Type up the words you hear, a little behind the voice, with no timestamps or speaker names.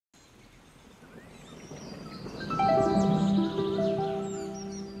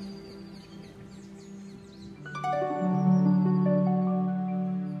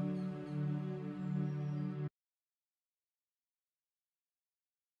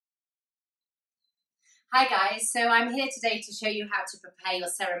Hi guys, so I'm here today to show you how to prepare your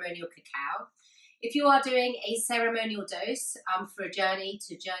ceremonial cacao. If you are doing a ceremonial dose for a journey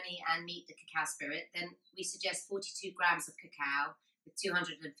and meet the cacao spirit, then we suggest 42 grams of cacao with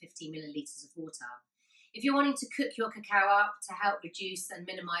 250 millilitres of water. If you're wanting to cook your cacao up to help reduce and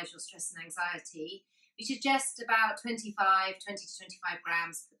minimise your stress and anxiety, we suggest about 20 to 25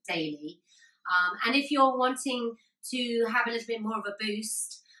 grams daily. And if you're wanting to have a little bit more of a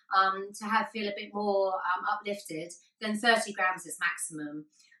boost, to feel a bit more uplifted, then 30 grams is maximum.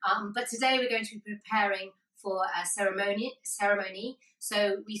 But today we're going to be preparing for a ceremony,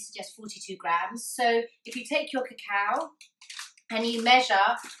 so we suggest 42 grams. So if you take your cacao and you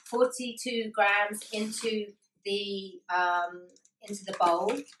measure 42 grams into the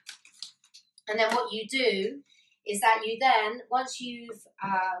bowl, and then what you do is that you then, once you've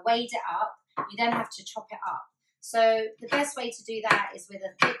weighed it up, you then have to chop it up. So the best way to do that is with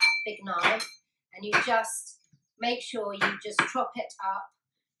a thick, big knife, and you just make sure you just chop it up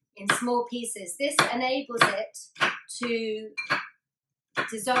in small pieces. This enables it to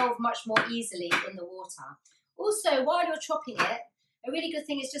dissolve much more easily in the water. Also, while you're chopping it, a really good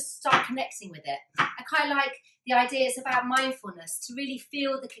thing is just start connecting with it. I kind of like the idea, it's about mindfulness, to really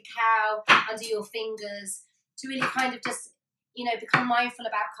feel the cacao under your fingers, to really kind of just, become mindful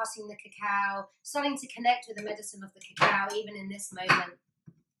about cutting the cacao, starting to connect with the medicine of the cacao, even in this moment.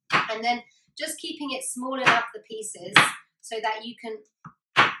 And then just keeping it small enough, the pieces, so that you can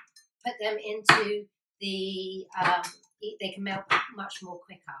put them into the, they can melt much more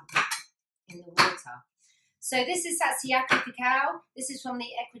quicker in the water. So this is Satsiaco cacao. This is from the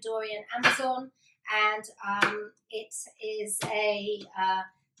Ecuadorian Amazon, and it is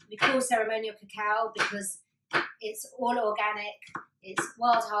we call ceremonial cacao because it's all organic, it's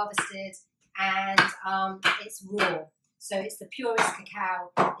wild harvested, and it's raw. So it's the purest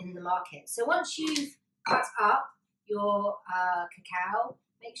cacao in the market. So once you've cut up your cacao,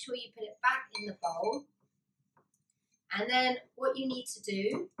 make sure you put it back in the bowl. And then what you need to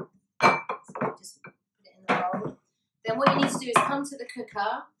do, so just put it in the bowl. Then what you need to do is come to the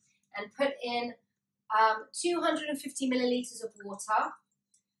cooker and put in 250 millilitres of water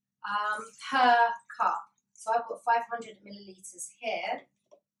per cup. So I've got 500 millilitres here.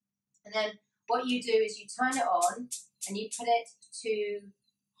 And then what you do is you turn it on and you put it to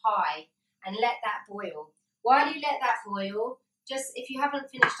high and let that boil. While you let that boil, just if you haven't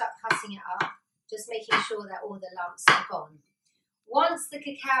finished up cutting it up, just making sure that all the lumps are gone. Once the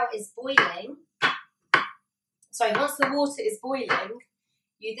cacao is boiling, once the water is boiling,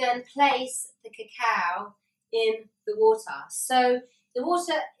 you then place the cacao in the water. So the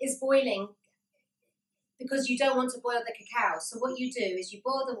water is boiling because you don't want to boil the cacao. So what you do is you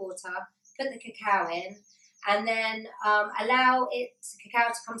boil the water, put the cacao in, and then allow cacao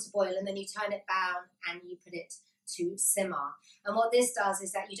to come to boil, and then you turn it down and you put it to simmer. And what this does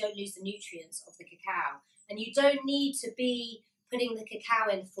is that you don't lose the nutrients of the cacao. And you don't need to be putting the cacao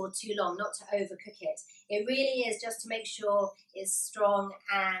in for too long, not to overcook it. It really is just to make sure it's strong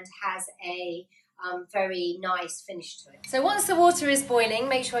and has a very nice finish to it. So once the water is boiling,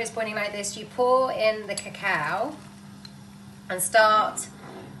 make sure it's boiling like this, you pour in the cacao and start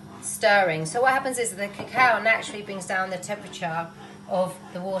stirring. So what happens is the cacao naturally brings down the temperature of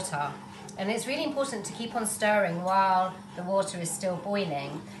the water. And it's really important to keep on stirring while the water is still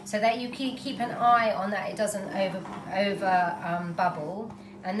boiling, so that you keep an eye on that it doesn't over bubble.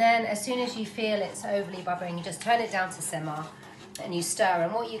 And then as soon as you feel it's overly bubbling, you just turn it down to simmer and you stir.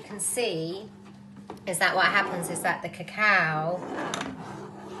 And what you can see is that what happens is that the cacao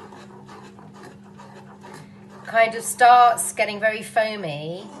kind of starts getting very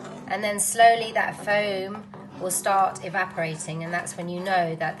foamy, and then slowly that foam will start evaporating, and that's when you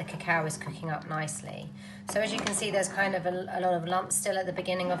know that the cacao is cooking up nicely. So as you can see, there's kind of a lot of lumps still at the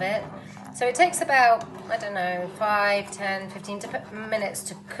beginning of it. So it takes about, 5, 10, 15 minutes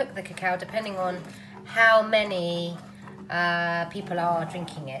to cook the cacao, depending on how many people are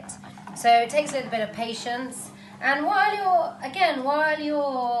drinking it. So it takes a little bit of patience. And while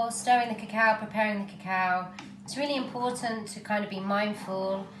you're stirring the cacao, preparing the cacao, it's really important to kind of be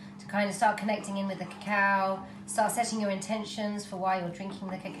mindful, to kind of start connecting in with the cacao, start setting your intentions for why you're drinking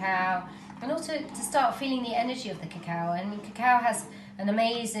the cacao, and also to start feeling the energy of the cacao. I mean, cacao has an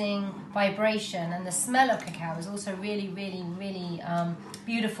amazing vibration, and the smell of cacao is also really, really, really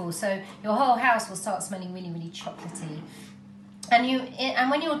beautiful. So your whole house will start smelling really, really chocolatey.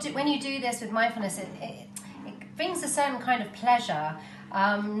 And when you do this with mindfulness, it brings a certain kind of pleasure,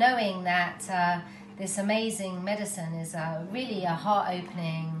 knowing that this amazing medicine is really a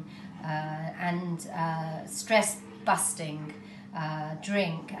heart-opening and stress-busting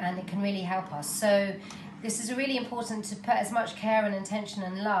drink, and it can really help us. So this is really important to put as much care and attention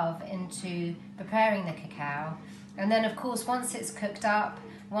and love into preparing the cacao. And then of course once it's cooked up,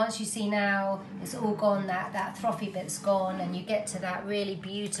 once you see now it's all gone, that frothy bit's gone, and you get to that really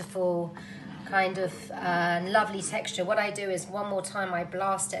beautiful kind of lovely texture, what I do is one more time I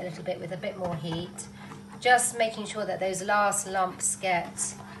blast it a little bit with a bit more heat, just making sure that those last lumps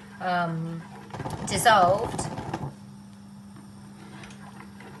get dissolved.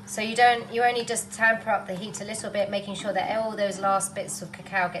 So you only just tamper up the heat a little bit, making sure that all those last bits of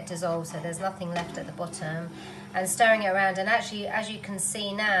cacao get dissolved so there's nothing left at the bottom, and stirring it around. And actually, as you can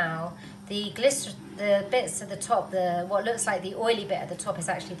see now, the bits at the top, what looks like the oily bit at the top is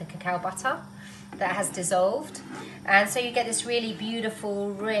actually the cacao butter that has dissolved. And so you get this really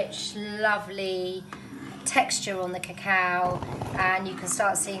beautiful, rich, lovely texture on the cacao, and you can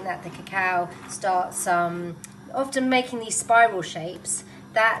start seeing that the cacao starts often making these spiral shapes.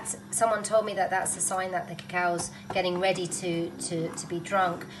 That someone told me that that's a sign that the cacao's getting ready to be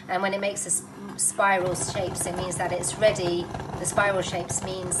drunk, and when it makes the spiral shapes, it means that it's ready. The spiral shapes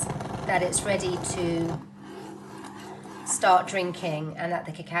means that it's ready to start drinking, and that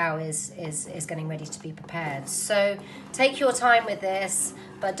the cacao is getting ready to be prepared. So take your time with this,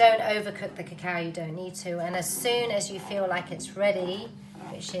 but don't overcook the cacao. You don't need to. And as soon as you feel like it's ready,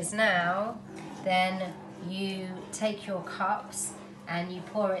 which is now, then you take your cups and you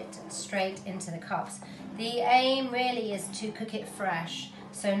pour it straight into the cups. The aim really is to cook it fresh,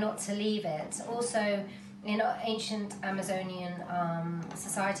 so not to leave it. Also, in ancient Amazonian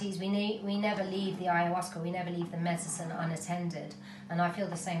societies, we never leave the ayahuasca, we never leave the medicine unattended. And I feel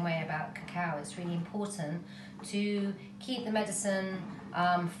the same way about cacao. It's really important to keep the medicine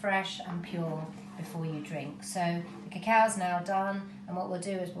fresh and pure before you drink. So the cacao is now done, and what we'll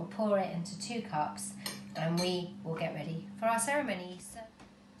do is we'll pour it into 2 cups, and we will get ready for our ceremony.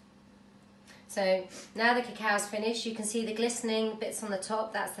 So now the cacao's finished, you can see the glistening bits on the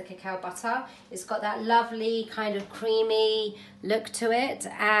top, that's the cacao butter. It's got that lovely kind of creamy look to it,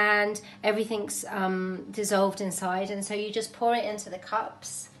 and everything's dissolved inside. And so you just pour it into the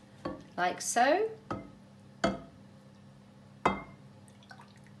cups like so.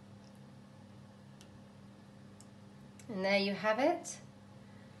 And there you have it.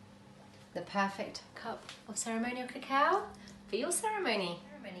 The perfect cup of ceremonial cacao for your ceremony.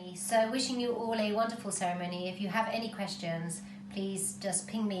 So wishing you all a wonderful ceremony. If you have any questions, please just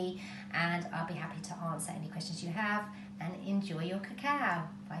ping me and I'll be happy to answer any questions you have, and enjoy your cacao.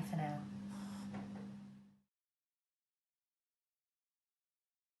 Bye for now.